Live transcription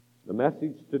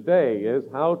message today is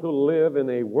how to live in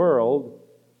a world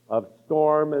of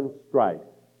storm and strife.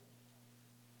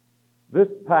 This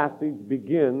passage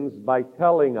begins by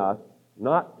telling us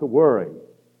not to worry.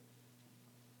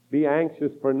 Be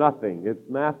anxious for nothing. It's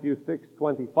Matthew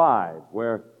 6:25,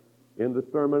 where in the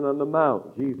Sermon on the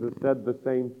Mount, Jesus said the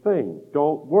same thing.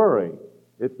 Don't worry.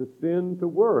 It's a sin to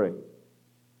worry.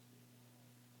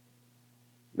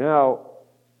 Now,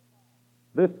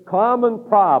 this common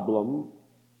problem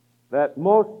that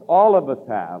most all of us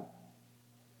have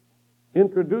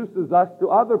introduces us to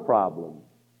other problems.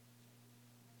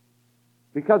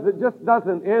 Because it just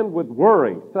doesn't end with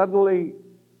worry. Suddenly,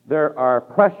 there are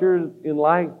pressures in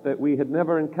life that we had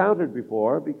never encountered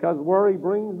before because worry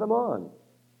brings them on.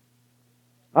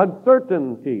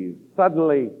 Uncertainties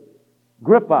suddenly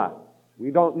grip us.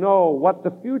 We don't know what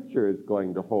the future is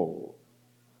going to hold.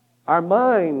 Our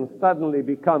minds suddenly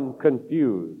become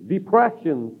confused.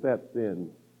 Depression sets in,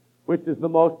 which is the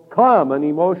most common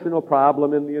emotional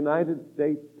problem in the United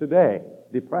States today,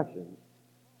 depression.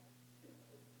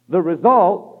 The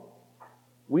result,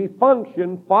 we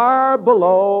function far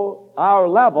below our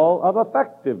level of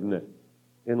effectiveness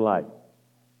in life.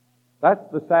 That's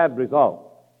the sad result.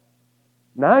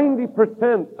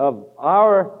 90% of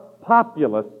our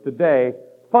populace today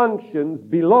functions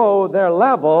below their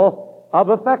level of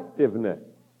effectiveness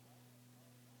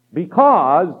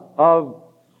because of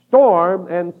storm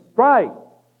and strife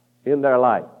in their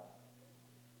life.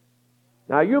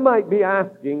 Now you might be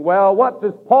asking, well, what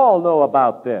does Paul know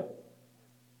about this?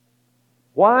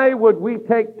 Why would we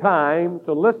take time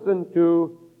to listen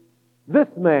to this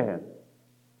man?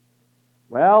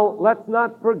 Well, let's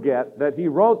not forget that he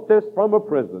wrote this from a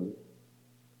prison.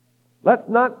 Let's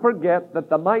not forget that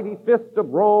the mighty fist of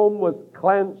Rome was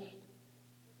clenched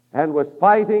and was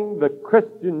fighting the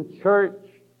Christian church,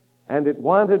 and it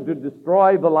wanted to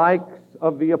destroy the likes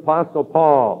of the Apostle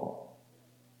Paul.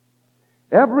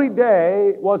 Every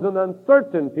day was an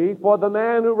uncertainty for the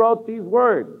man who wrote these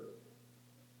words.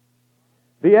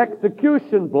 The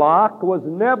execution block was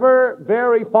never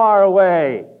very far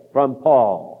away from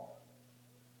Paul.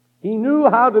 He knew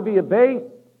how to be abased,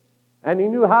 and he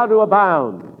knew how to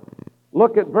abound.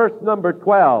 Look at verse number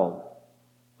 12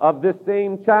 of this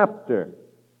same chapter.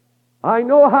 I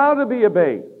know how to be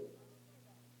abased,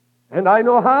 and I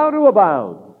know how to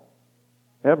abound.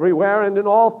 Everywhere and in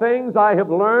all things I have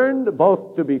learned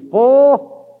both to be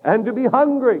full and to be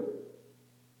hungry,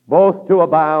 both to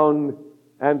abound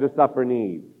and to suffer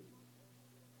need.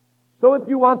 So if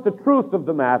you want the truth of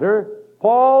the matter,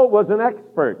 Paul was an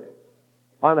expert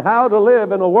on how to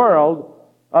live in a world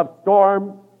of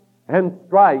storm and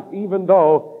strife, even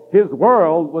though his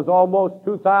world was almost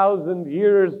 2,000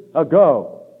 years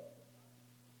ago.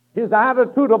 His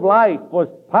attitude of life was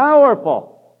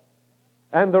powerful,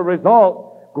 and the result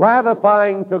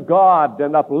gratifying to God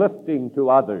and uplifting to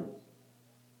others.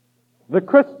 The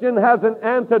Christian has an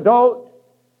antidote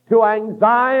to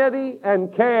anxiety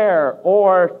and care,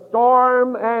 or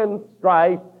storm and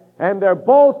strife, and they're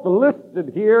both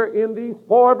listed here in these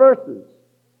 4 verses.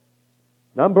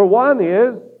 Number 1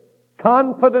 is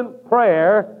confident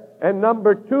prayer, and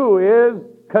number 2 is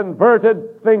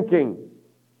converted thinking.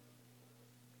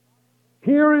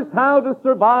 Here is how to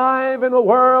survive in a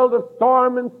world of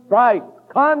storm and strife: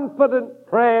 confident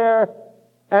prayer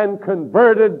and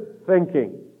converted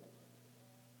thinking.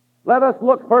 Let us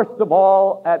look first of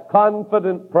all at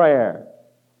confident prayer.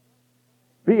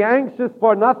 Be anxious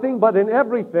for nothing, but in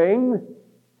everything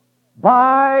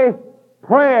by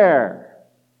prayer.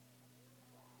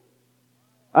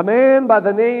 A man by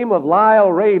the name of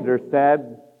Lyle Rader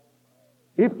said,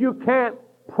 if you can't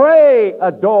pray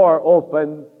a door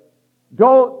open,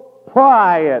 don't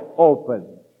pry it open.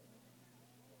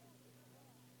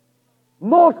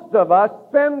 Most of us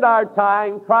spend our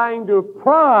time trying to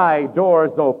pry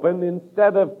doors open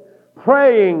instead of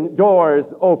praying doors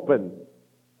open.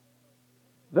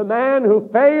 The man who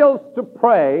fails to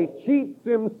pray cheats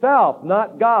himself,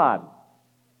 not God.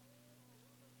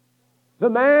 The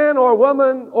man or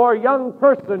woman or young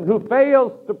person who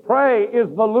fails to pray is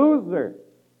the loser,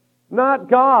 not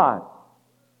God.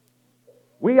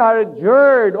 We are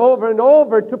adjured over and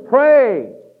over to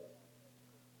pray.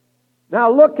 Now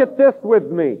look at this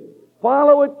with me.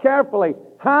 Follow it carefully.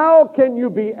 How can you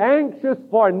be anxious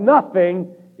for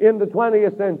nothing in the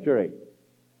 20th century?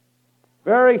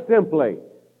 Very simply,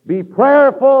 be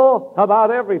prayerful about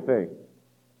everything.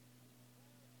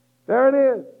 There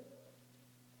it is.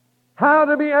 How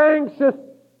to be anxious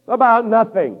about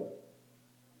nothing.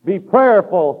 Be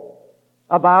prayerful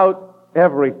about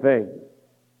everything.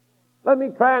 Let me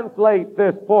translate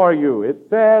this for you. It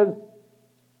says,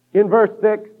 In verse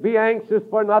 6, be anxious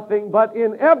for nothing, but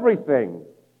in everything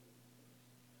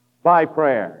by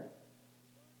prayer.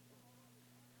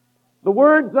 The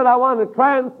words that I want to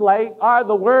translate are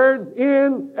the words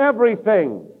in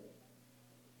everything.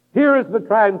 Here is the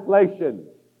translation.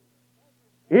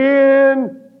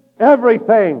 In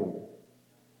everything.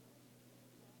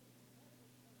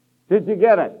 Did you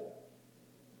get it?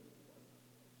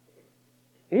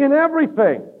 In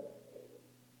everything.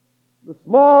 The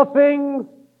small things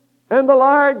and the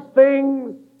large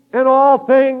things and all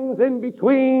things in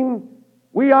between,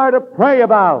 we are to pray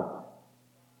about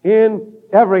in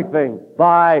everything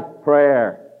by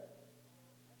prayer.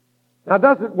 Now,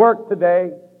 does it work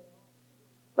today?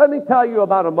 Let me tell you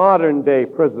about a modern day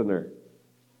prisoner.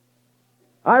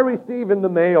 I receive in the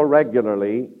mail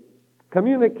regularly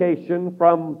communication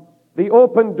from the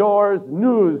Open Doors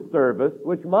news service,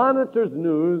 which monitors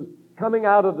news coming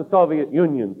out of the Soviet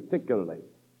Union particularly.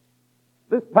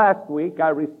 This past week, I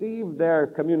received their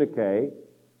communique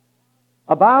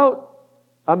about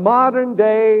a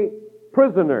modern-day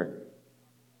prisoner,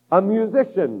 a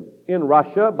musician in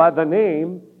Russia by the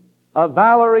name of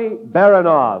Valery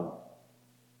Baranov.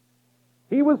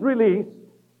 He was released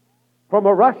from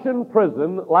a Russian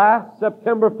prison last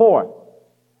September 4th,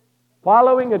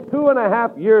 following a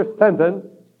 2.5-year sentence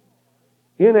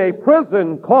in a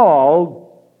prison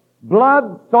called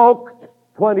Blood-Soaked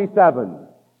 27.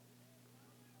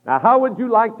 Now, how would you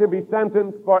like to be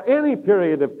sentenced for any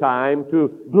period of time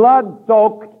to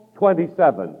Blood-Soaked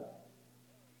 27?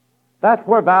 That's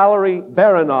where Valery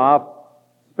Baranov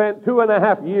spent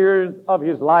 2.5 years of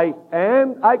his life,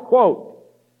 and I quote,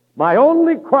 "My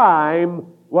only crime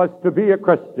was to be a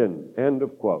Christian," end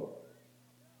of quote.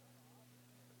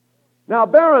 Now,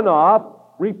 Baranov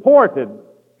reported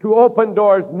to Open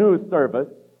Doors news service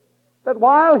that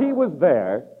while he was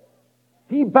there,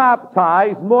 he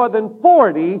baptized more than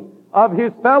 40 of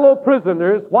his fellow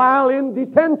prisoners while in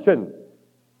detention.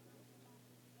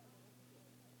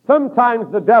 Sometimes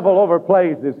the devil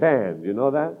overplays his hand, you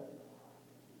know that?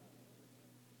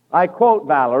 I quote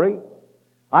Valerie,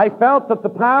 "I felt that the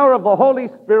power of the Holy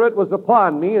Spirit was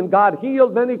upon me, and God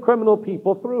healed many criminal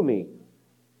people through me."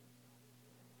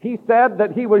 He said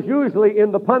that he was usually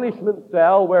in the punishment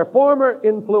cell where former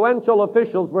influential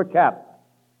officials were kept.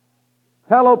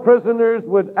 Fellow prisoners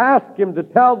would ask him to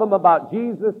tell them about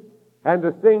Jesus and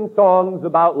to sing songs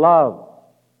about love.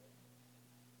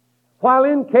 While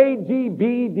in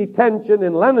KGB detention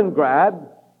in Leningrad,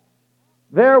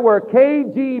 there were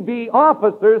KGB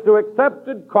officers who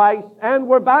accepted Christ and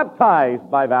were baptized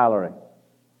by Valerie.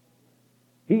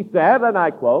 He said, and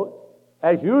I quote,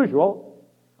 "As usual,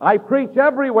 I preach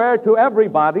everywhere to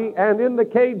everybody, and in the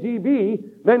KGB,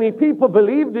 many people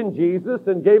believed in Jesus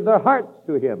and gave their hearts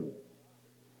to him.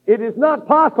 It is not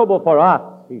possible for us,"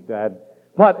 he said,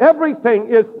 "but everything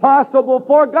is possible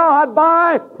for God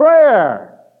by prayer."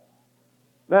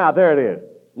 Now, there it is.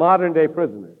 Modern-day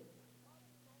prisoners.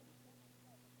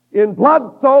 In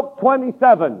Blood-Soaked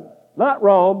 27, not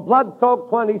Rome, Blood-Soaked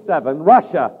 27,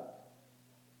 Russia,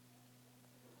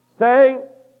 saying,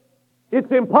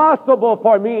 "It's impossible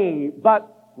for me, but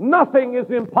nothing is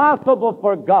impossible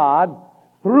for God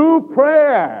through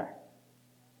prayer."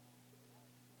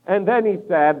 And then he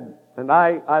said, and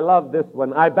I love this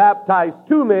one, "I baptized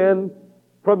 2 men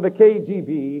from the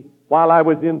KGB while I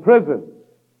was in prison."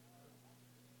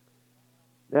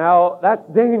 Now, that's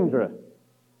dangerous.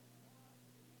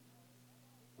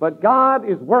 But God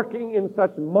is working in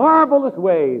such marvelous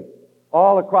ways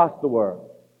all across the world.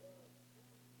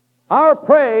 Our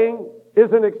praying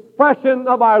is an expression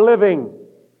of our living.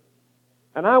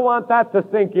 And I want that to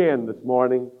sink in this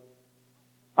morning.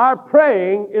 Our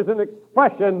praying is an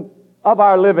expression of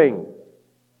our living.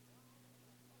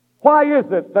 Why is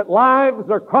it that lives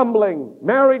are crumbling,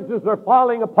 marriages are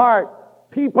falling apart,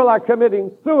 people are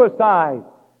committing suicide,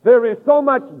 there is so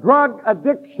much drug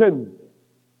addiction?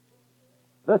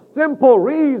 The simple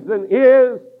reason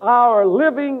is our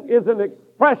living is an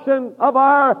expression of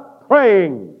our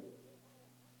praying.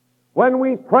 When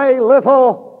we pray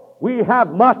little, we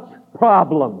have much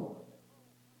problem.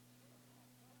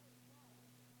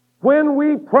 When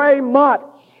we pray much,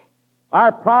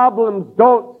 our problems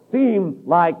don't seem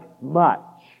like much.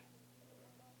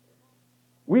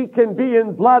 We can be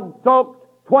in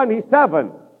Blood-Soaked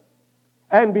 27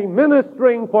 and be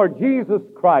ministering for Jesus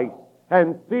Christ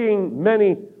and seeing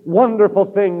many wonderful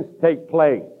things take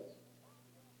place.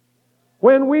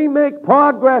 When we make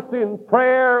progress in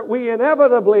prayer, we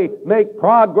inevitably make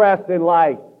progress in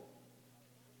life.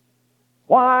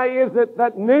 Why is it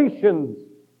that nations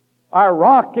are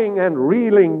rocking and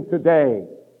reeling today?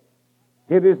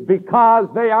 It is because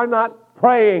they are not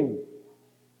praying.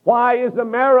 Why is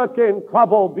America in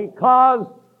trouble? Because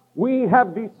we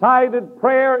have decided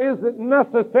prayer isn't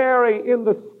necessary in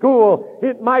the school.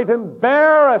 It might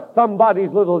embarrass somebody's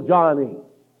little Johnny.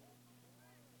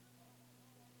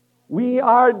 We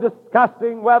are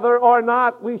discussing whether or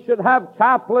not we should have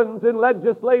chaplains in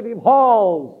legislative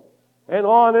halls. And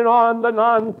on the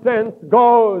nonsense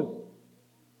goes.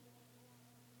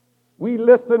 We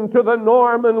listen to the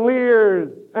Norman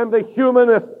Lears and the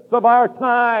humanists of our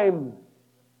time.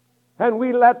 And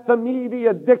we let the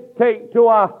media dictate to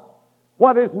us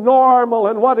what is normal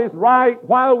and what is right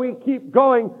while we keep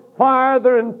going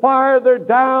farther and farther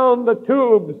down the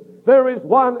tubes. There is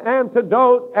one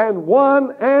antidote and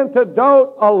one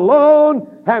antidote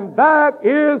alone, and that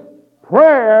is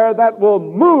prayer that will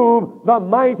move the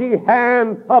mighty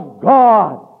hand of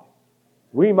God.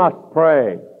 We must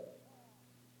pray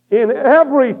in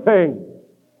everything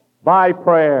by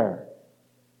prayer.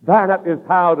 That is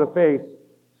how to face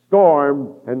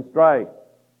storm and strife.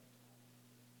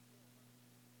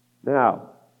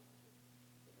 Now,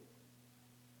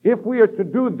 if we are to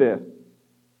do this,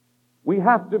 we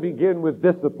have to begin with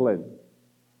discipline.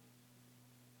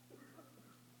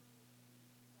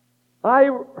 I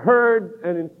heard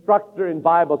an instructor in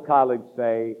Bible college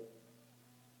say,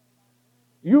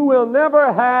 you will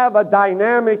never have a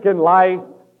dynamic in life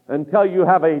until you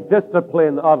have a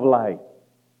discipline of life.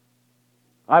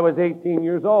 I was 18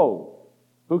 years old.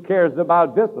 Who cares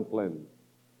about discipline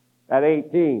at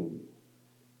 18?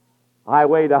 I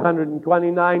weighed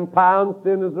 129 pounds,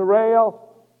 thin as a rail.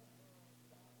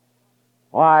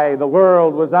 Why, the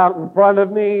world was out in front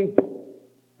of me.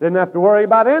 Didn't have to worry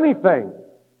about anything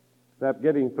except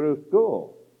getting through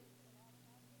school.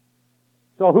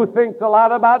 So who thinks a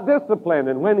lot about discipline?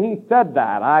 And when he said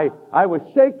that, I was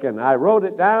shaken. I wrote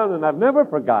it down and I've never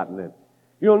forgotten it.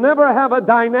 You'll never have a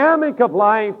dynamic of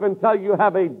life until you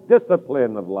have a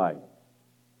discipline of life.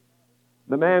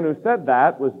 The man who said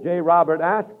that was J. Robert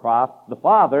Ashcroft, the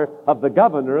father of the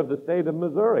governor of the state of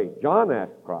Missouri, John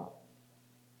Ashcroft.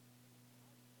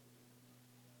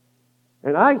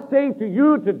 And I say to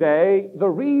you today, the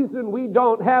reason we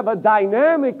don't have a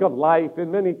dynamic of life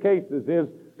in many cases is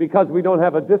because we don't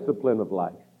have a discipline of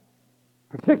life,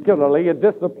 particularly a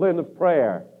discipline of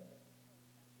prayer.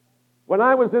 When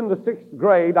I was in the 6th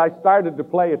grade, I started to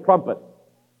play a trumpet.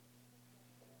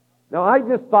 Now, I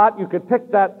just thought you could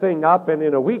pick that thing up and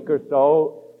in a week or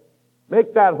so,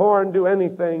 make that horn do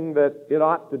anything that it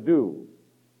ought to do.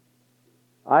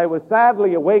 I was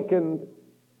sadly awakened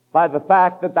by the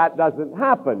fact that that doesn't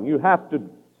happen. You have to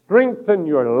strengthen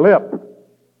your lip.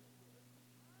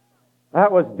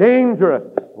 That was dangerous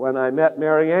when I met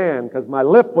Mary Ann, because my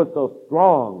lip was so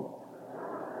strong.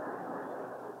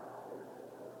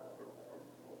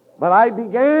 But I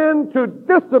began to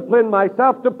discipline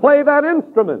myself to play that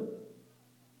instrument.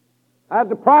 I had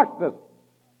to practice.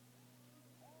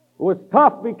 It was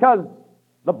tough because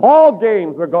the ball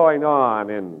games were going on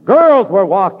and girls were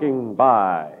walking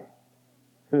by.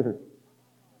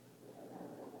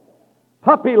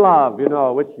 Puppy love,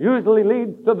 which usually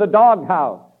leads to the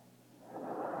doghouse.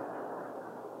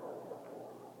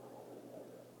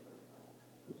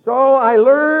 So I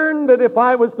learned that if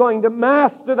I was going to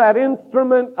master that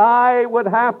instrument, I would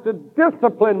have to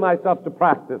discipline myself to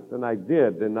practice. And I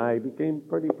did, and I became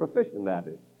pretty proficient at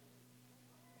it.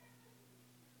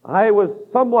 I was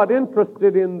somewhat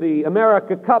interested in the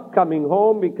America Cup coming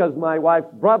home because my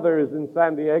wife's brother is in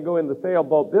San Diego in the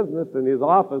sailboat business, and his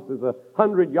office is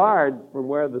 100 yards from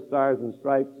where the Stars and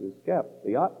Stripes is kept,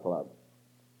 the yacht club.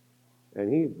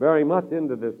 And he's very much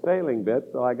into this sailing bit,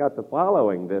 so I got to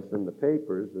following this in the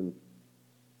papers, and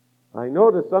I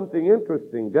noticed something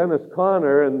interesting. Dennis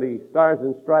Conner and the Stars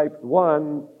and Stripes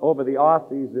won over the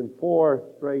Aussies in 4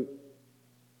 straight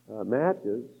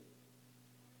matches.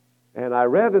 And I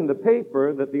read in the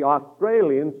paper that the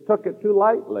Australians took it too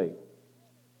lightly.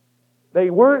 They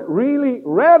weren't really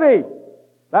ready.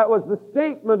 That was the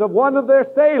statement of one of their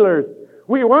sailors.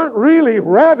 We weren't really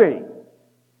ready.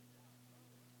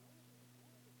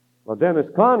 Well, Dennis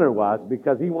Conner was,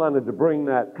 because he wanted to bring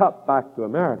that cup back to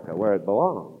America where it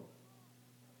belonged.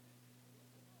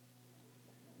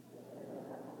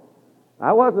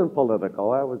 I wasn't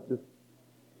political. I was just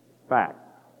fact.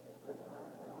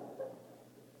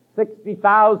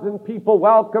 60,000 people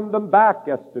welcomed them back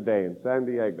yesterday in San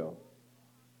Diego.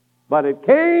 But it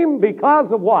came because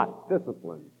of what?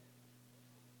 Discipline.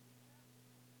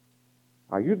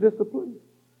 Are you disciplined?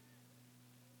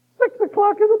 6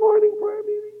 o'clock in the morning prayer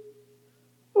meeting?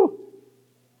 Oh.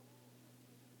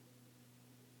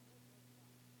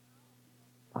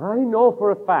 I know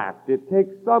for a fact it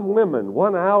takes some women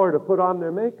 1 hour to put on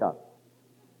their makeup.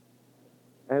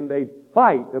 and they'd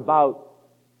fight about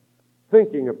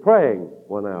thinking of praying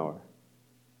 1 hour.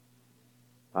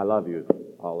 I love you,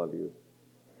 all of you.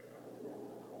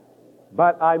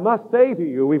 But I must say to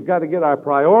you, we've got to get our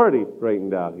priorities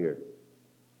straightened out here.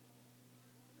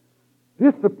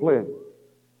 Discipline.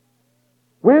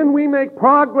 When we make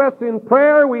progress in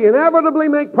prayer, we inevitably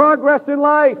make progress in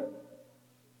life.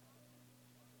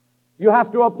 You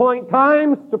have to appoint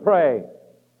times to pray.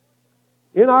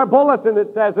 In our bulletin it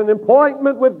says an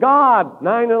appointment with God,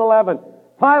 9 and 11.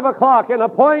 5 o'clock, an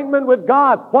appointment with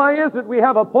God. Why is it we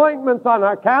have appointments on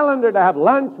our calendar to have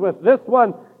lunch with this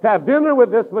one, to have dinner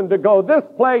with this one, to go this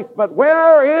place, but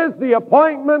where is the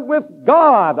appointment with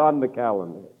God on the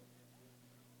calendar?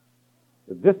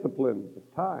 The discipline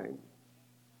of time.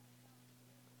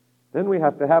 Then we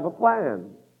have to have a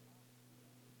plan.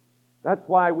 That's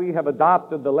why we have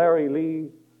adopted the Larry Lee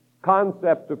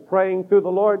concept of praying through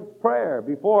the Lord's Prayer.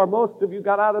 Before most of you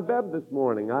got out of bed this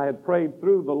morning, I had prayed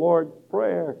through the Lord's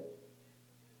Prayer.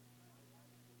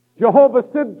 Jehovah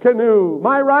Sidkenu,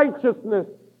 my righteousness,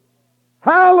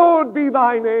 hallowed be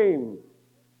thy name.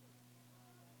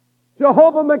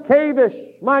 Jehovah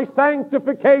Makadesh, my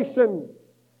sanctification.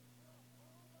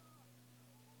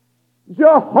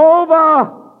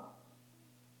 Jehovah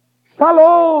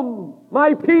Shalom,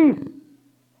 my peace.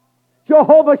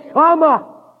 Jehovah Shammah,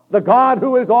 the God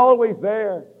who is always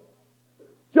there.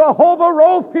 Jehovah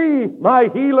Rophi, my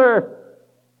healer.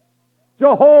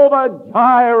 Jehovah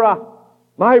Jireh,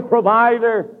 my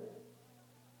provider.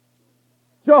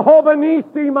 Jehovah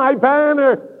Nisi, my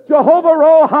banner. Jehovah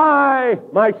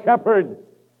Rohi, my shepherd.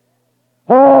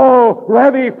 Oh,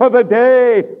 ready for the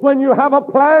day when you have a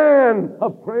plan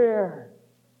of prayer.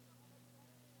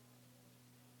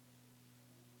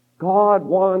 God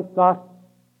wants us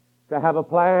to have a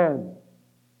plan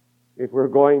if we're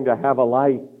going to have a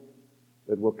life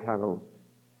that will count.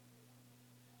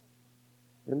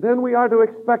 And then we are to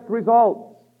expect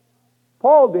results.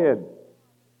 Paul did.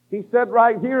 He said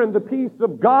right here, "And the peace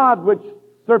of God, which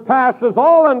surpasses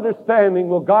all understanding,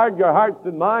 will guard your hearts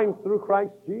and minds through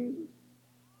Christ Jesus."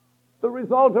 The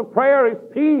result of prayer is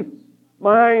peace,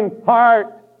 mind,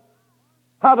 heart.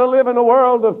 How to live in a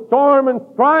world of storm and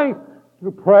strife,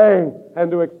 to pray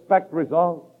and to expect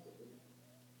results.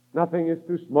 Nothing is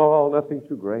too small, nothing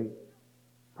too great.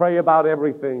 Pray about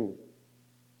everything.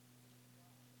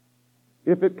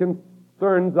 If it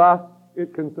concerns us,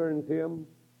 it concerns Him.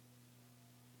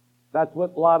 That's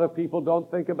what a lot of people don't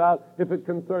think about. If it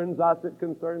concerns us, it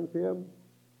concerns Him.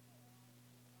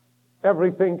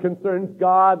 Everything concerns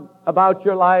God about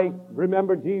your life.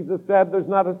 Remember, Jesus said there's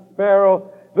not a sparrow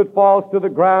that falls to the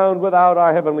ground without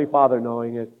our Heavenly Father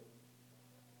knowing it.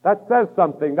 That says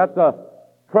something. That's a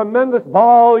tremendous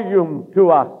volume to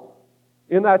us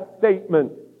in that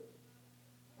statement.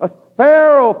 A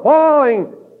sparrow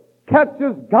falling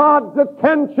catches God's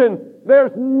attention.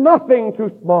 There's nothing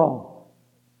too small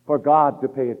for God to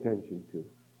pay attention to.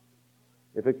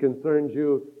 If it concerns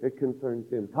you, it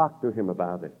concerns Him. Talk to Him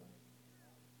about it.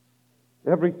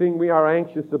 Everything we are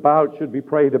anxious about should be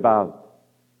prayed about.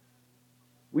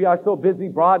 We are so busy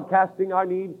broadcasting our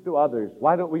needs to others.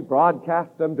 Why don't we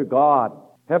broadcast them to God?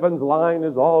 Heaven's line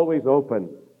is always open.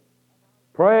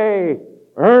 Pray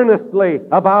earnestly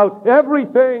about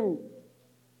everything.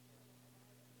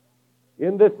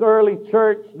 In this early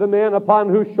church, the men upon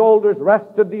whose shoulders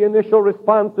rested the initial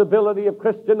responsibility of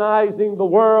Christianizing the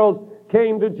world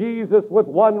came to Jesus with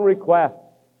one request.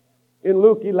 In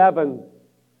Luke 11,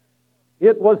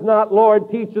 it was not,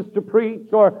 "Lord, teach us to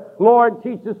preach," or "Lord,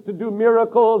 teach us to do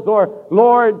miracles," or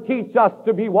 "Lord, teach us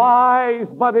to be wise,"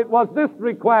 but it was this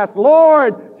request,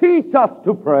 "Lord, teach us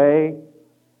to pray."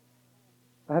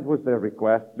 That was their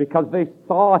request because they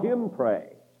saw Him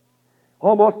pray.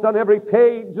 Almost on every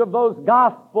page of those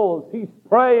Gospels, He's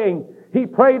praying. He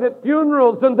prayed at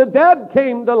funerals and the dead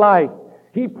came to life.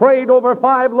 He prayed over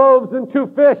 5 loaves and 2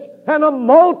 fish and a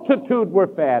multitude were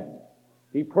fed.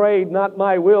 He prayed, "Not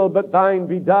my will, but thine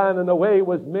be done," and a way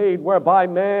was made whereby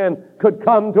man could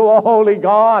come to a holy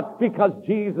God because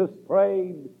Jesus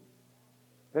prayed.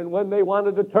 And when they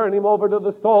wanted to turn Him over to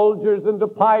the soldiers and to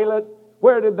Pilate,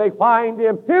 where did they find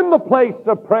Him? In the place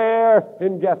of prayer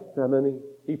in Gethsemane.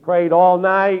 He prayed all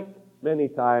night, many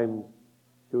times,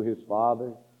 to His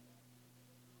Father.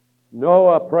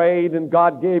 Noah prayed and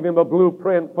God gave him a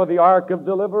blueprint for the ark of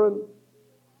deliverance.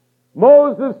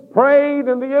 Moses prayed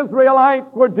and the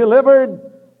Israelites were delivered.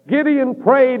 Gideon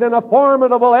prayed and a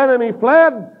formidable enemy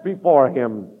fled before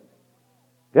him.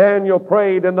 Daniel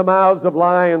prayed and the mouths of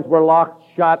lions were locked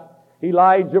shut.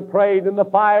 Elijah prayed and the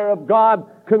fire of God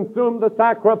consumed the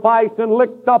sacrifice and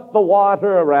licked up the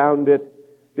water around it.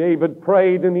 David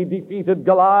prayed and he defeated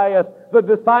Goliath. The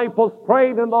disciples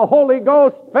prayed and the Holy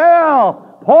Ghost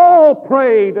fell. Paul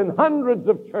prayed and hundreds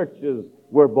of churches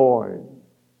were born.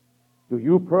 Do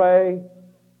you pray?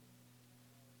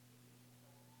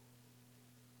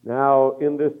 Now,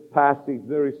 in this passage,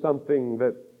 there is something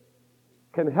that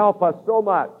can help us so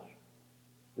much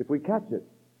if we catch it.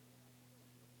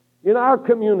 In our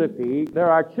community,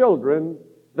 there are children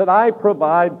that I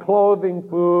provide clothing,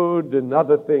 food, and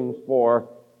other things for.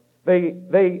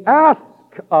 They ask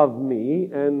of me,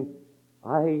 and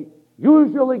I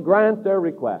usually grant their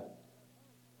request.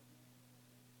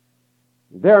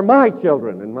 They're my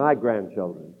children and my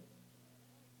grandchildren.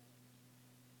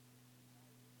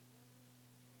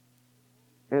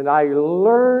 And I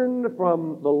learned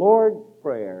from the Lord's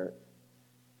Prayer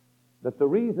that the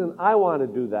reason I want to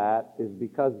do that is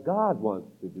because God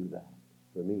wants to do that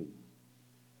for me.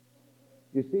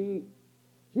 You see,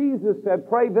 Jesus said,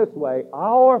 pray this way,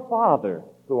 Our Father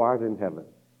who art in heaven.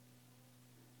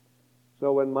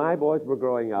 So when my boys were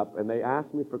growing up and they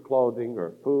asked me for clothing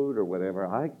or food or whatever,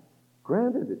 I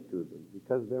granted it to them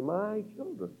because they're my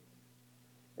children.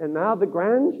 And now the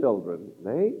grandchildren,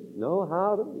 they know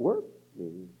how to work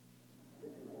me.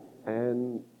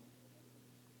 And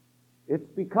it's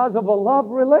because of a love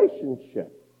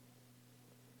relationship.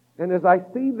 And as I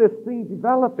see this thing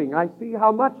developing, I see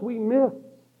how much we miss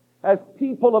as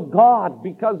people of God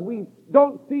because we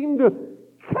don't seem to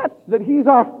catch that He's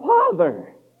our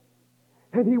Father.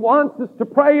 And He wants us to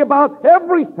pray about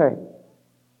everything.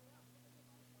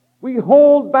 We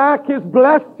hold back His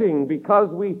blessing because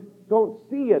we don't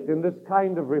see it in this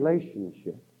kind of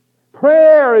relationship.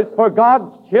 Prayer is for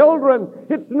God's children.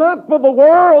 It's not for the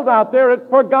world out there. It's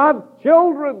for God's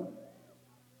children.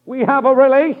 We have a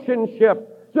relationship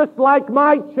just like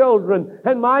my children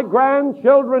and my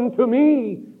grandchildren to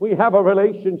me. We have a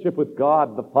relationship with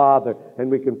God the Father,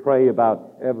 and we can pray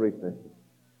about everything.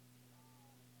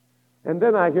 And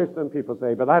then I hear some people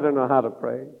say, but I don't know how to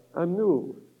pray. I'm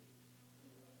new.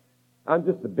 I'm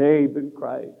just a babe in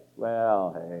Christ.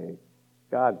 Well, hey,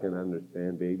 God can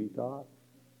understand baby talk.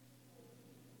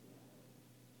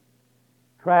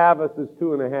 Travis is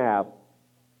 2.5.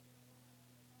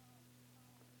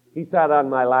 He sat on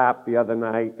my lap the other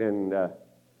night, and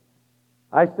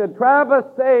I said, Travis,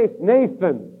 say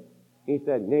Nathan. He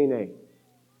said, Nay.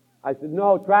 I said,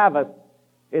 no, Travis,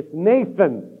 it's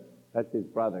Nathan. That's his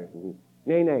brother.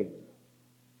 Nay.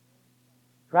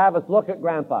 Travis, look at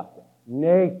Grandpa.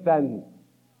 Nathan.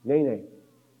 Nay.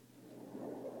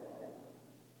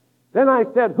 Then I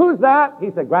said, who's that? He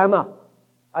said, Grandma.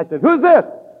 I said, who's this?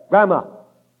 Grandma.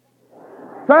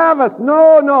 Travis,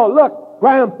 no, look,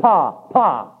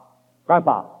 Grandpa,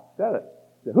 Grandpa. Said it.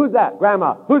 Said, who's that?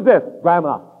 Grandma. Who's this?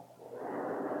 Grandma.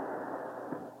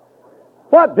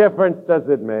 What difference does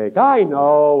it make? I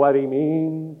know what he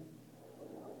means.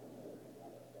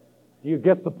 Do you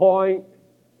get the point?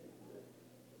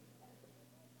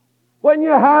 When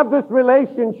you have this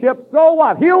relationship, so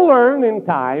what? He'll learn in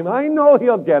time. I know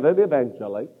he'll get it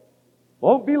eventually.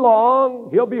 Won't be long.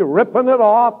 He'll be ripping it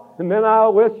off, and then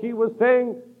I'll wish he was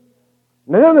saying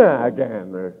Nana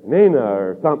again, or Nina,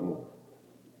 or something.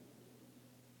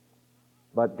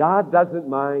 But God doesn't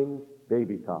mind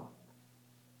baby talk.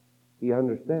 He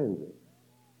understands it.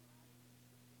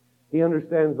 He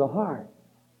understands the heart.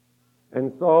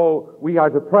 And so we are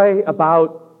to pray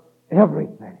about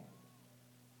everything.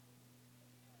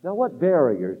 Now, what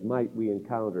barriers might we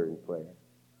encounter in prayer?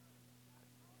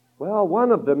 Well,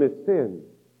 one of them is sin.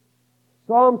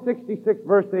 Psalm 66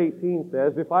 verse 18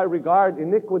 says, if I regard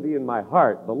iniquity in my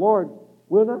heart, the Lord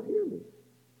will not hear me.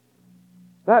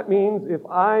 That means if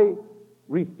I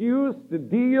refuse to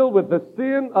deal with the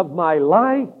sin of my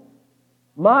life,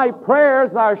 my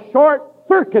prayers are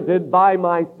short-circuited by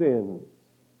my sins.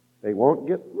 They won't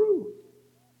get through.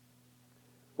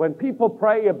 When people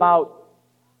pray about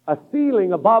a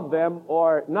ceiling above them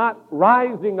or not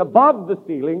rising above the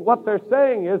ceiling, what they're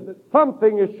saying is that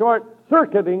something is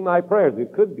short-circuiting my prayers.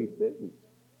 It could be sin.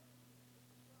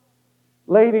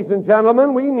 Ladies and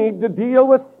gentlemen, we need to deal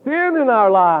with sin in our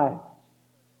lives.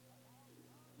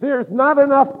 There's not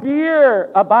enough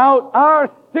fear about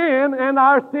our sin and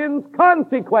our sin's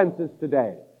consequences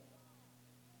today.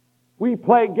 We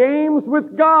play games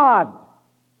with God.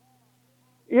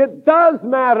 It does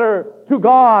matter to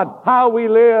God how we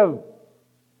live.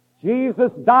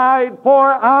 Jesus died for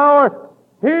our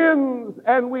sins,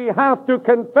 and we have to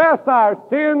confess our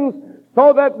sins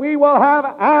so that we will have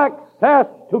access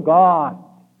to God.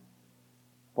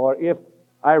 For if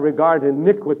I regard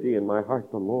iniquity in my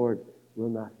heart, the Lord will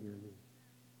not hear me.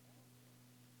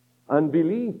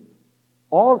 Unbelief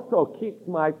also keeps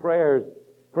my prayers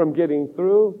from getting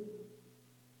through.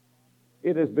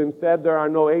 It has been said there are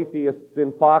no atheists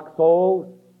in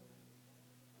foxholes.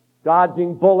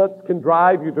 Dodging bullets can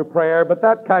drive you to prayer, but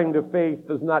that kind of faith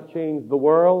does not change the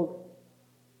world.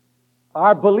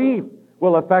 Our belief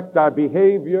will affect our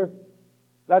behavior.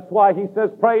 That's why he says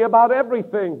pray about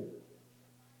everything.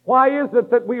 Why is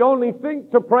it that we only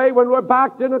think to pray when we're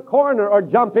backed in a corner or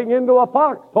jumping into a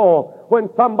foxhole, when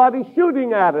somebody's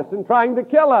shooting at us and trying to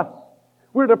kill us?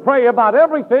 We're to pray about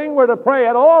everything. We're to pray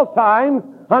at all times,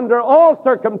 under all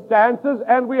circumstances,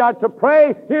 and we are to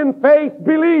pray in faith,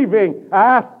 believing.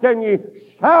 Ask and ye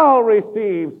shall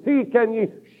receive. Seek and ye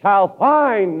shall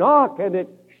find. Knock and it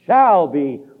shall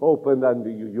be opened unto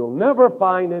you. You'll never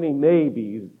find any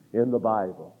maybes in the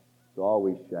Bible. It's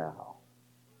always shall.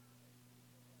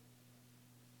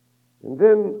 And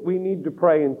then we need to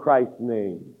pray in Christ's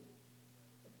name.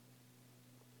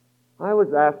 I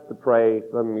was asked to pray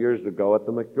some years ago at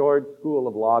the McGeorge School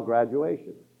of Law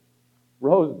graduation.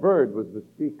 Rose Bird was the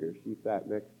speaker. She sat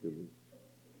next to me.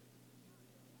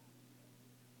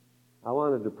 I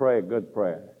wanted to pray a good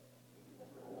prayer.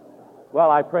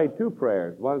 Well, I prayed two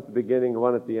prayers, one at the beginning and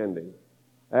one at the ending.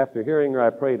 After hearing her,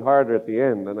 I prayed harder at the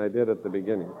end than I did at the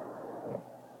beginning.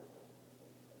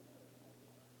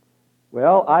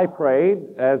 Well, I prayed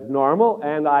as normal,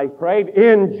 and I prayed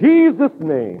in Jesus'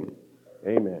 name.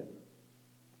 Amen.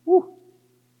 Whew.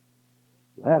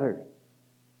 Letters.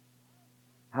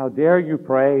 How dare you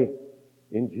pray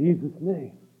in Jesus'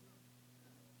 name?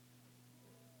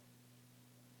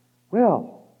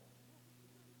 Well,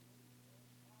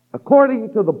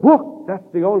 according to the book, that's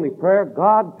the only prayer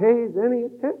God pays any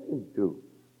attention to.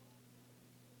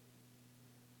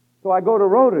 So I go to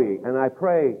Rotary and I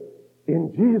pray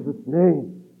in Jesus'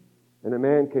 name. And a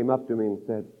man came up to me and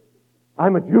said,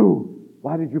 I'm a Jew.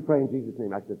 Why did you pray in Jesus'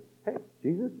 name? I said, hey,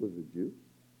 Jesus was a Jew.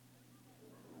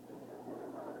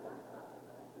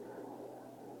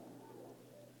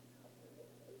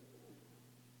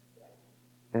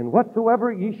 And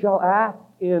whatsoever ye shall ask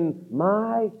in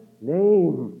my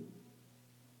name,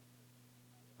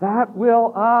 that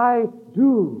will I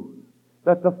do,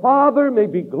 that the Father may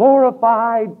be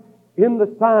glorified in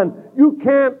the Son. You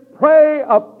can't pray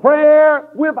a prayer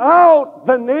without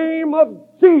the name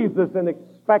of Jesus and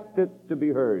expect it to be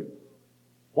heard.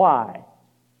 Why?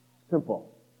 Simple.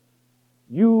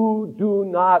 You do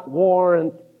not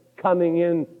warrant coming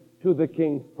into the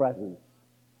King's presence.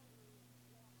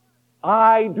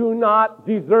 I do not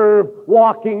deserve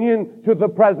walking into the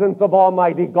presence of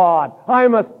Almighty God.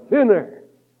 I'm a sinner.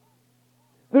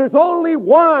 There's only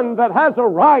one that has a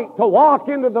right to walk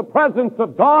into the presence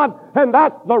of God, and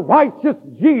that's the righteous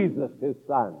Jesus, His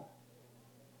Son.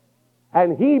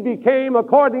 And He became,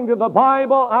 according to the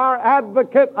Bible, our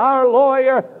advocate, our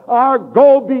lawyer, our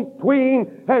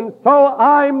go-between. And so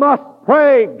I must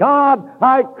pray, God,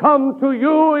 I come to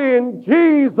you in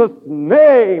Jesus'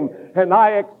 name, and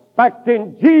I expect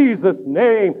in Jesus'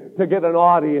 name to get an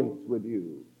audience with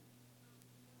you.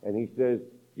 And He says,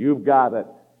 you've got it.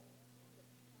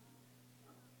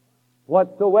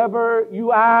 Whatsoever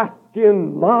you ask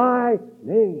in my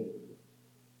name,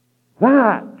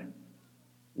 that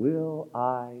will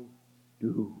I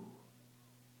do.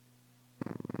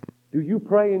 Do you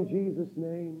pray in Jesus'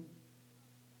 name?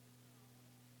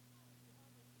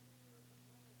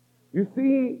 You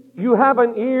see, you have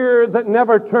an ear that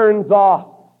never turns off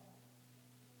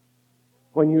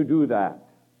when you do that.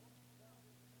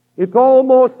 It's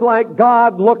almost like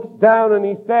God looks down and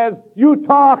He says, you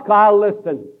talk, I'll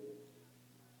listen.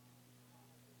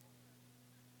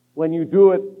 When you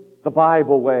do it the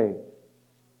Bible way.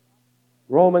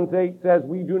 Romans 8 says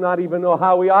we do not even know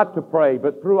how we ought to pray,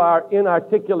 but through our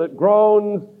inarticulate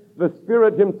groans, the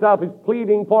Spirit Himself is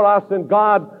pleading for us, and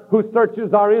God, who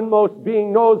searches our inmost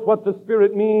being, knows what the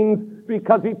Spirit means,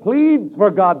 because He pleads for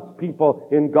God's people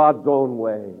in God's own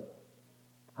way.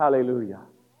 Hallelujah.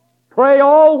 Pray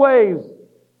always.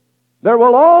 There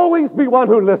will always be one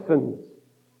who listens.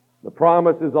 The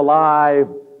promise is alive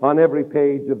on every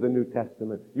page of the New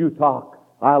Testament. You talk,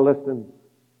 I'll listen.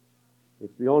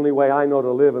 It's the only way I know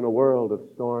to live in a world of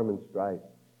storm and strife.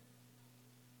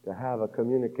 To have a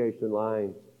communication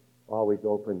line always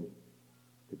open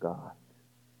to God.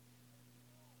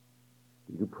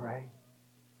 Do you pray?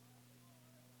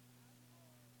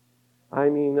 I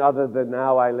mean, other than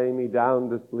now I lay me down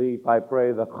to sleep, I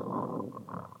pray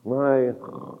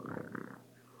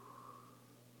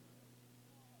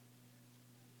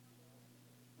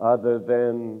other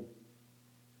than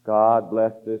God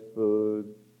bless this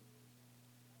food.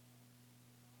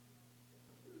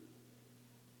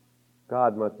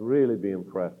 God must really be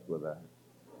impressed with that.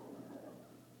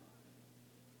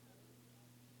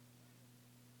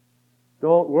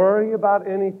 Don't worry about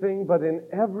anything, but in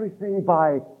everything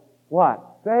by what?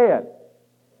 Say it.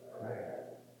 Prayer.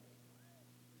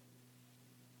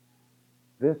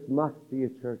 This must be a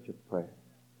church of prayer.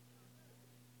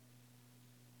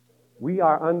 We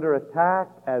are under attack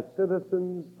as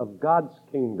citizens of God's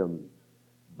kingdom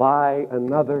by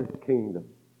another kingdom.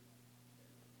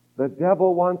 The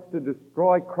devil wants to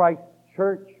destroy Christ's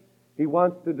church. He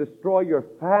wants to destroy your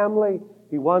family.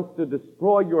 He wants to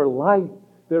destroy your life.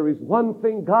 There is one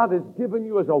thing God has given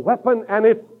you as a weapon, and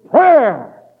it's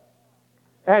prayer.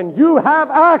 And you have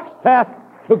access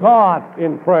to God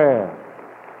in prayer.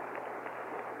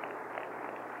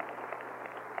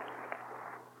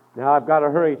 Now I've got to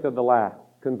hurry to the last.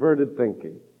 Converted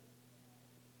thinking.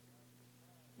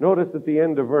 Notice at the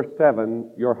end of verse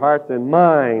 7, your hearts and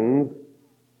minds.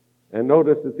 And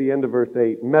notice at the end of verse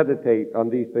 8, meditate on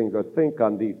these things or think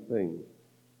on these things.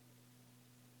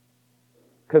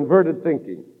 Converted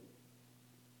thinking.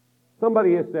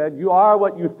 Somebody has said, you are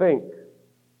what you think.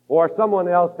 Or someone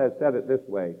else has said it this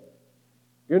way.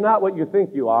 You're not what you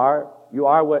think you are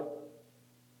what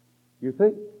you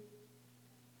think.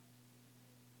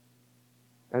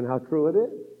 And how true it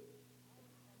is.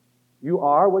 You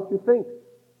are what you think.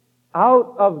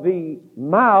 Out of the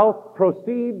mouth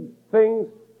proceed things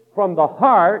from the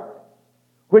heart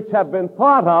which have been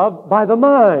thought of by the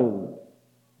mind.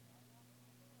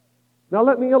 Now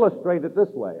let me illustrate it this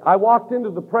way. I walked into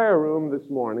the prayer room this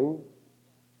morning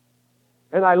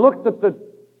and I looked at the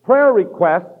prayer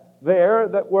requests there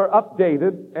that were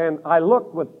updated, and I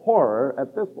looked with horror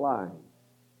at this line.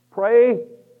 Pray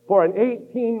for an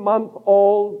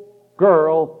 18-month-old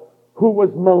girl who was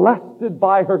molested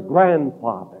by her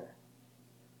grandfather.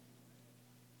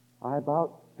 I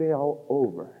about fell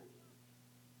over.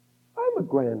 I'm a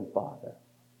grandfather.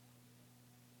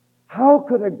 How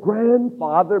could a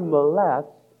grandfather molest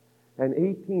an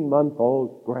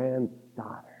 18-month-old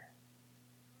granddaughter?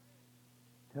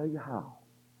 Tell you how.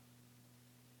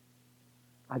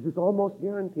 I just almost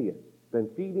guarantee it. Been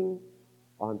feeding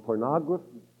on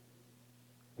pornography.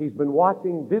 He's been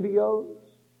watching videos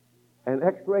and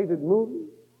X-rated movies.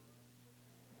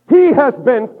 He has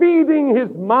been feeding his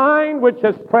mind, which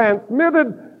has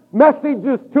transmitted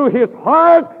messages to his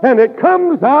heart, and it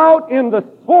comes out in the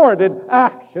sordid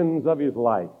actions of his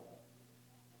life.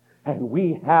 And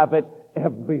we have it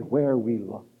everywhere we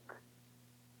look.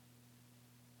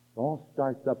 It all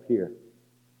starts up here,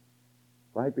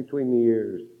 right between the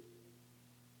ears.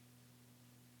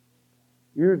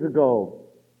 Years ago,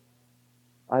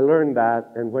 I learned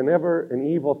that, and whenever an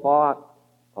evil thought,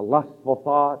 a lustful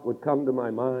thought would come to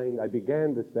my mind, I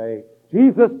began to say,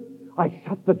 Jesus, I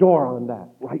shut the door on that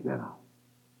right now.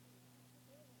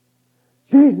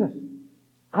 Jesus,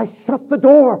 I shut the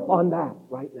door on that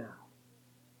right now.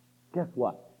 Guess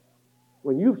what?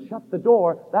 When you shut the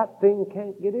door, that thing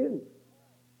can't get in.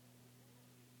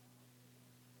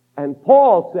 And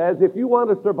Paul says, if you want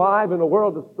to survive in a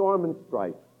world of storm and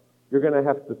strife, you're going to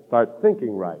have to start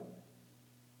thinking right.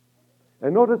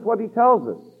 And notice what he tells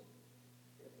us.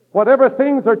 Whatever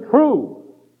things are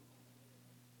true,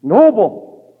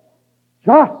 noble,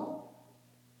 just,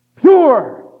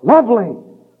 pure, lovely,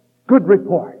 good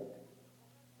report.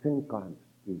 Think on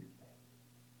these things.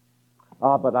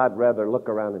 But I'd rather look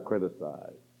around and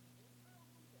criticize.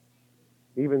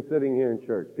 Even sitting here in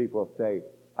church, people say,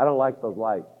 I don't like those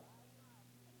lights.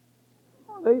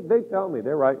 They tell me, they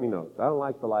write me notes. I don't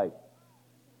like the lights.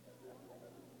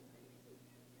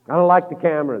 I don't like the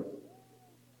cameras.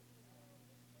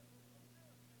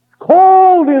 It's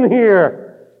cold in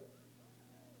here.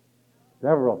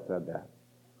 Several said that.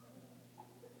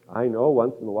 I know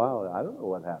once in a while, I don't know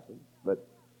what happens, but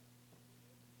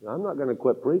I'm not going to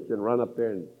quit preaching and run up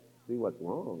there and see what's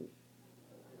wrong.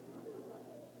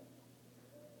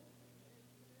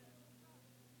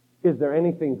 Is there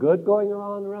anything good going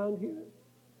on around here?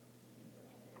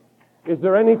 Is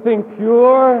there anything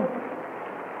pure?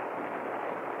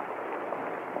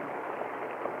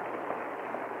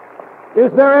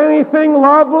 Is there anything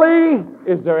lovely?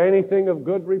 Is there anything of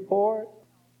good report?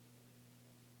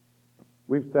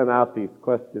 We've sent out these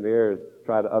questionnaires to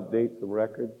try to update some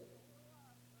records.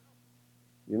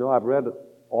 You know, I've read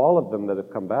all of them that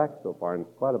have come back so far, and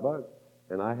it's quite a bunch.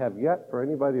 And I have yet for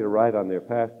anybody to write on their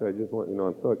pastor. I just want you to know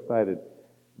I'm so excited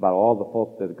about all the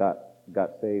folks that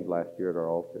got saved last year at our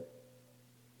altar.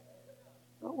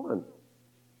 Not one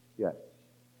yet.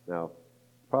 Now,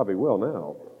 probably will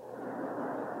now.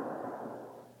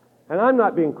 And I'm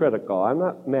not being critical. I'm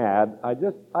not mad. I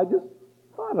just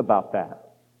thought about that.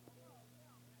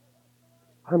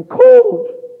 I'm cold.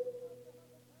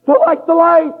 Don't like the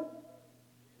light.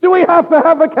 Do we have to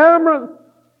have a camera?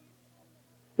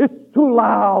 It's too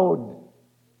loud.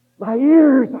 My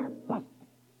ears are busted.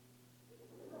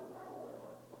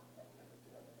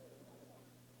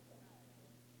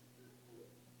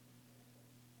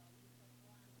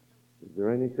 Is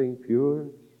there anything pure,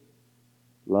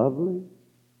 lovely,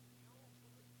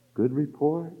 good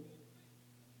report,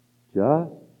 just,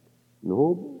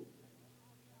 noble?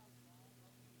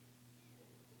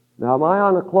 Now, am I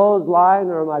on a clothesline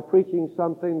or am I preaching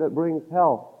something that brings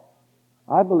health?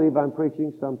 I believe I'm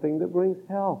preaching something that brings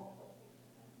health.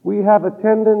 We have a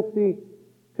tendency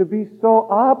to be so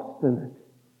obstinate.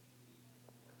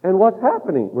 And what's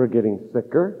happening? We're getting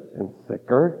sicker and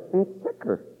sicker and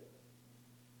sicker.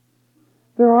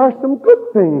 There are some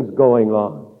good things going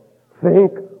on.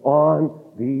 Think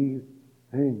on these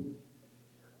things.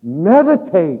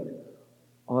 Meditate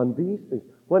on these things.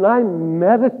 When I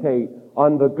meditate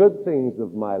on the good things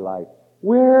of my life,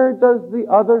 where does the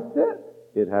other fit?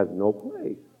 It has no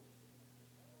place.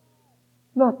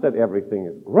 Not that everything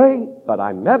is great, but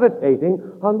I'm meditating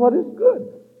on what is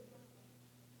good.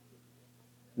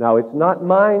 Now, it's not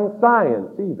mind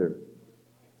science either.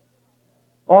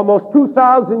 Almost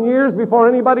 2,000 years before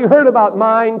anybody heard about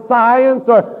mind science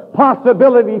or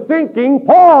possibility thinking,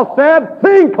 Paul said,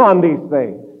 think on these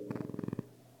things.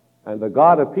 And the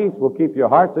God of peace will keep your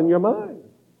hearts and your minds.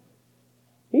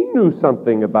 He knew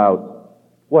something about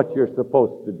what you're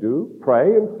supposed to do,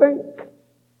 pray and think.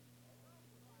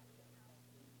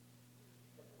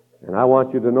 And I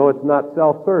want you to know it's not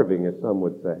self-serving, as some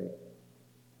would say.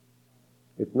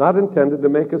 It's not intended to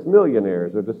make us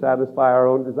millionaires or to satisfy our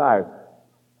own desires.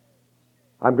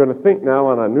 I'm going to think now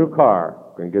on a new car.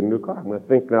 I'm going to get a new car. I'm going to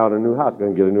think now on a new house. I'm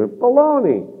going to get a new...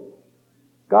 Baloney!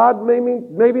 God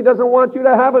maybe doesn't want you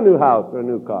to have a new house or a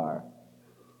new car.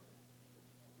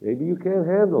 Maybe you can't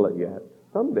handle it yet.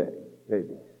 Someday,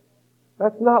 maybe.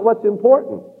 That's not what's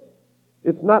important.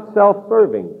 It's not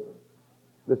self-serving,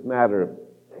 this matter of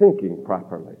thinking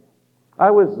properly.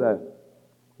 I was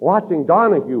watching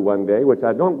Donahue one day, which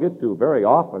I don't get to very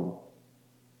often.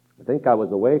 I think I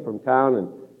was away from town, and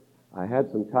I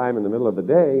had some time in the middle of the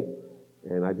day,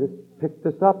 and I just picked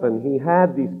this up, and he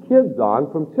had these kids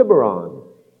on from Tiburon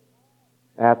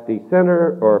at the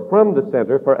center, or from the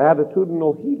Center for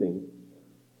Attitudinal Healing,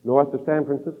 north of San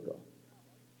Francisco.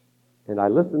 And I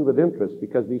listened with interest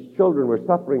because these children were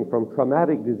suffering from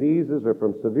traumatic diseases or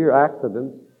from severe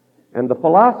accidents. And the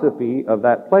philosophy of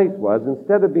that place was,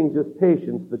 instead of being just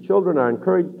patients, the children are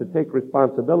encouraged to take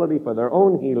responsibility for their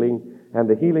own healing and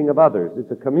the healing of others.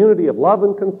 It's a community of love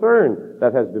and concern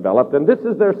that has developed. And this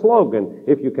is their slogan: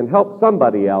 if you can help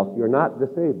somebody else, you're not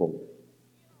disabled.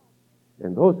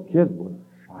 And those kids were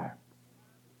sharp.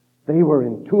 They were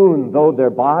in tune, though their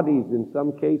bodies in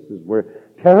some cases were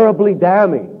terribly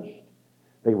damaged.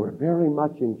 They were very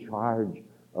much in charge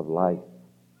of life.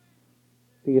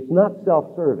 See, it's not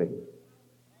self-serving.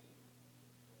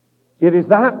 It is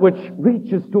that which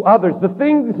reaches to others. The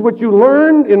things which you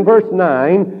learned in verse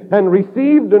 9 and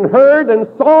received and heard and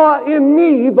saw in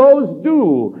me, those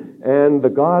do. And the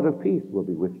God of peace will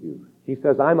be with you. He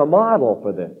says, I'm a model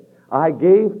for this. I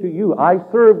gave to you. I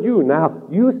served you. Now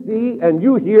you see and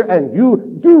you hear and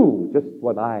you do just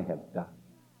what I have done.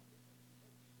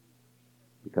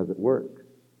 Because it works.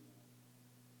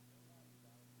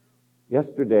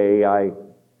 Yesterday, I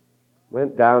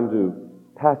went down to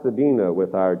Pasadena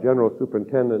with our general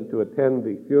superintendent to attend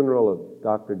the funeral of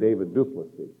Dr. David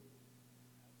Duplessis.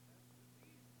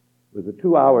 It was a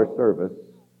 2-hour service.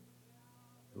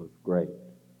 It was great.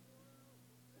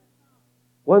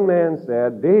 One man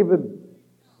said David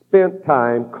spent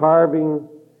time carving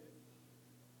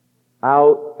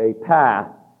out a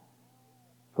path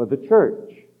for the church.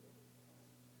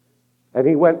 And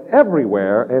he went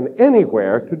everywhere and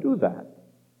anywhere to do that,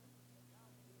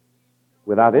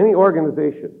 without any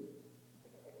organization.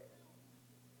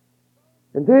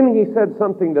 And then he said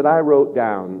something that I wrote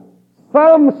down.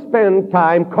 Some spend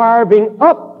time carving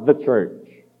up the church.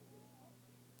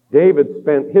 David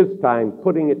spent his time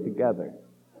putting it together.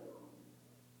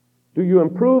 Do you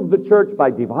improve the church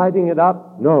by dividing it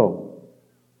up? No.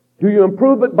 Do you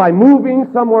improve it by moving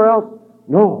somewhere else?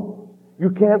 No. You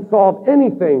can't solve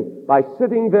anything by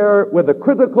sitting there with a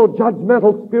critical,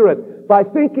 judgmental spirit, by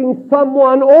thinking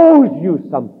someone owes you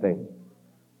something.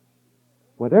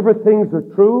 Whatever things are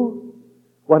true,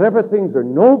 whatever things are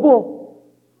noble,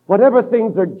 whatever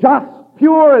things are just,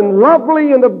 pure, and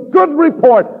lovely, and of good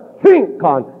report, think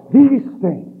on these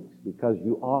things, because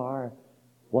you are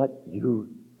what you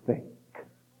think.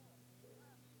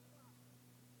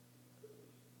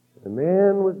 A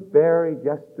man was buried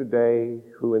yesterday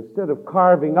who, instead of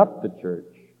carving up the church,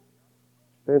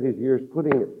 spent his years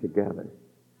putting it together.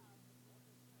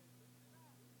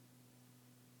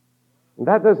 And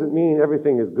that doesn't mean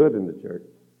everything is good in the church.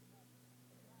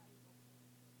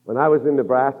 When I was in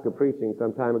Nebraska preaching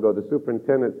some time ago, the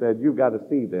superintendent said, "You've got to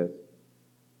see this.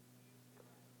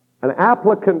 An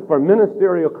applicant for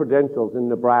ministerial credentials in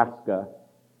Nebraska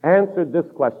answered this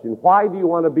question: why do you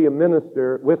want to be a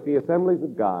minister with the Assemblies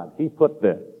of God? He put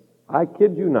this. I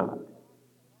kid you not.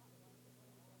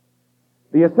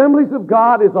 The Assemblies of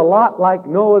God is a lot like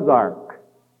Noah's Ark.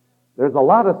 There's a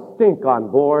lot of stink on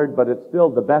board, but it's still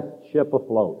the best ship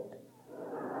afloat.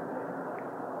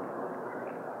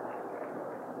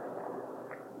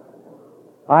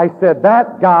 I said,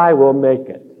 that guy will make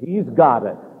it. He's got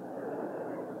it.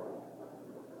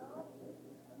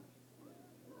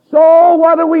 So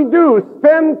what do?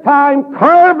 Spend time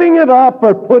carving it up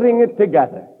or putting it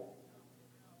together?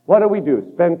 What do?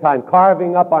 Spend time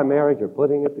carving up our marriage or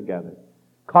putting it together?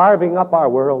 Carving up our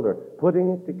world or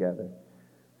putting it together?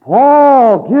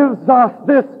 Paul gives us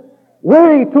this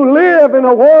way to live in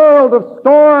a world of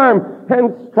storm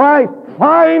and strife.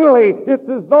 Finally, it's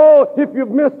as though if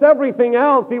you've missed everything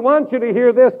else, he wants you to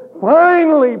hear this.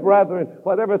 Finally, brethren,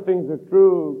 whatever things are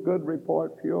true, good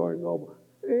report, pure, noble,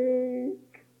 think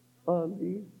on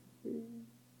these things.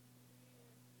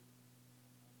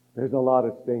 There's a lot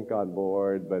of stink on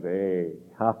board, but hey,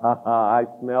 I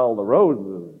smell the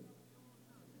roses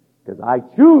because I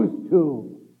choose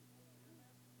to.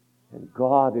 And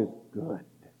God is good.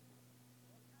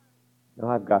 Now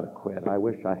I've got to quit. I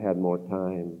wish I had more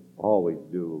time. Always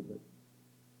do. But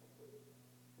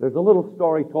there's a little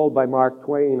story told by Mark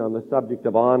Twain on the subject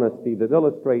of honesty that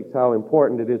illustrates how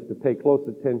important it is to pay close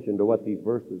attention to what these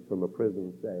verses from a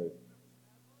prison say.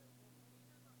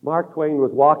 Mark Twain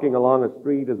was walking along a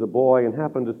street as a boy and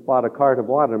happened to spot a cart of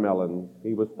watermelons.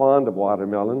 He was fond of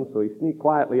watermelons, so he sneaked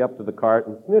quietly up to the cart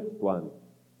and snitched one.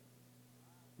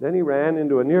 Then he ran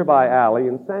into a nearby alley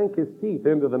and sank his teeth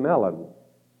into the melon.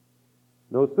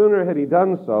 No sooner had he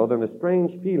done so than a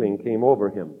strange feeling came over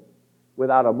him.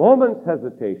 Without a moment's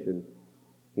hesitation,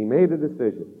 he made a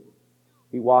decision.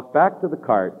 He walked back to the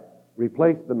cart,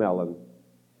 replaced the melon,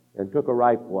 and took a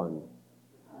ripe one.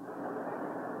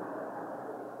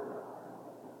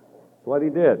 That's what he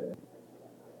did.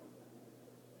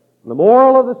 The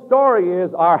moral of the story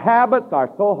is our habits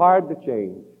are so hard to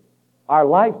change. Our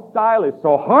lifestyle is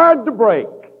so hard to break.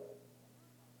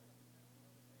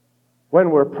 When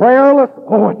we're prayerless,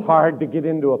 it's hard to get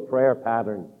into a prayer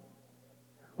pattern.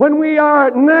 When we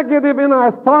are negative in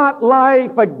our thought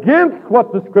life against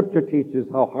what the Scripture teaches,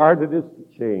 how hard it is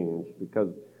to change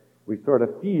because we sort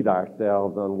of feed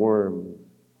ourselves on worms.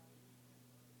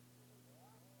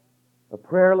 A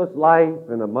prayerless life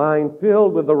and a mind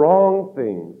filled with the wrong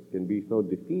things can be so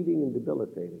defeating and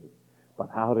debilitating. But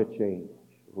how to change?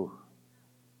 Oof.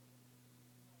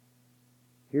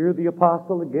 Hear the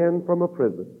apostle again from a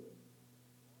prison.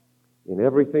 In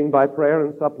everything by prayer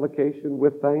and supplication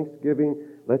with thanksgiving,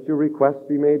 let your requests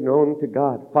be made known to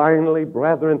God. Finally,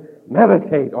 brethren,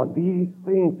 meditate on these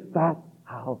things. That's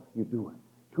how you do it.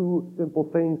 Two simple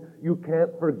things. You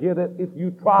can't forget it if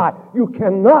you try. You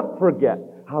cannot forget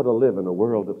how to live in a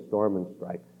world of storm and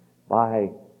strife by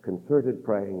concerted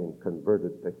praying and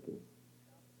converted thinking.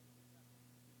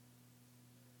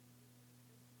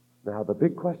 Now, the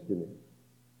big question is,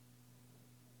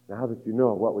 now that you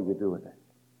know, what will you do with it?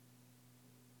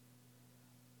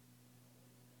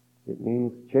 It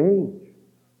means change.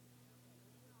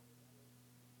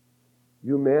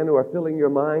 You men who are filling your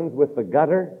minds with the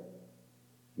gutter,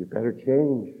 you better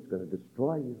change. It's going to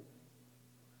destroy you.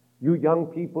 You young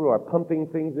people who are pumping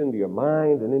things into your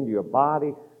mind and into your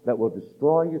body that will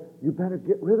destroy you, you better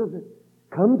get rid of it.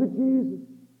 Come to Jesus.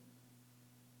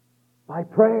 By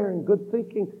prayer and good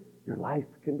thinking, your life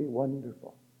can be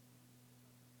wonderful.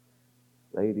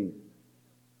 Ladies,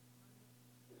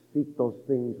 seek those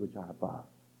things which are above,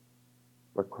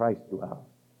 where Christ dwells.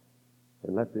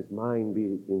 And let this mind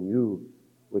be in you,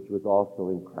 which was also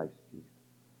in Christ Jesus.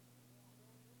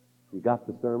 You got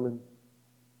the sermon?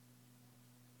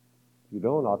 If you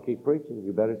don't, I'll keep preaching.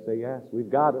 You better say yes. We've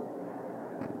got it.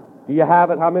 Do you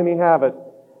have it? How many have it?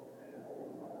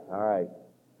 All right.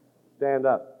 Stand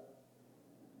up.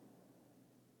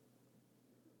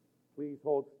 Please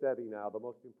hold steady now. The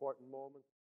most important moment.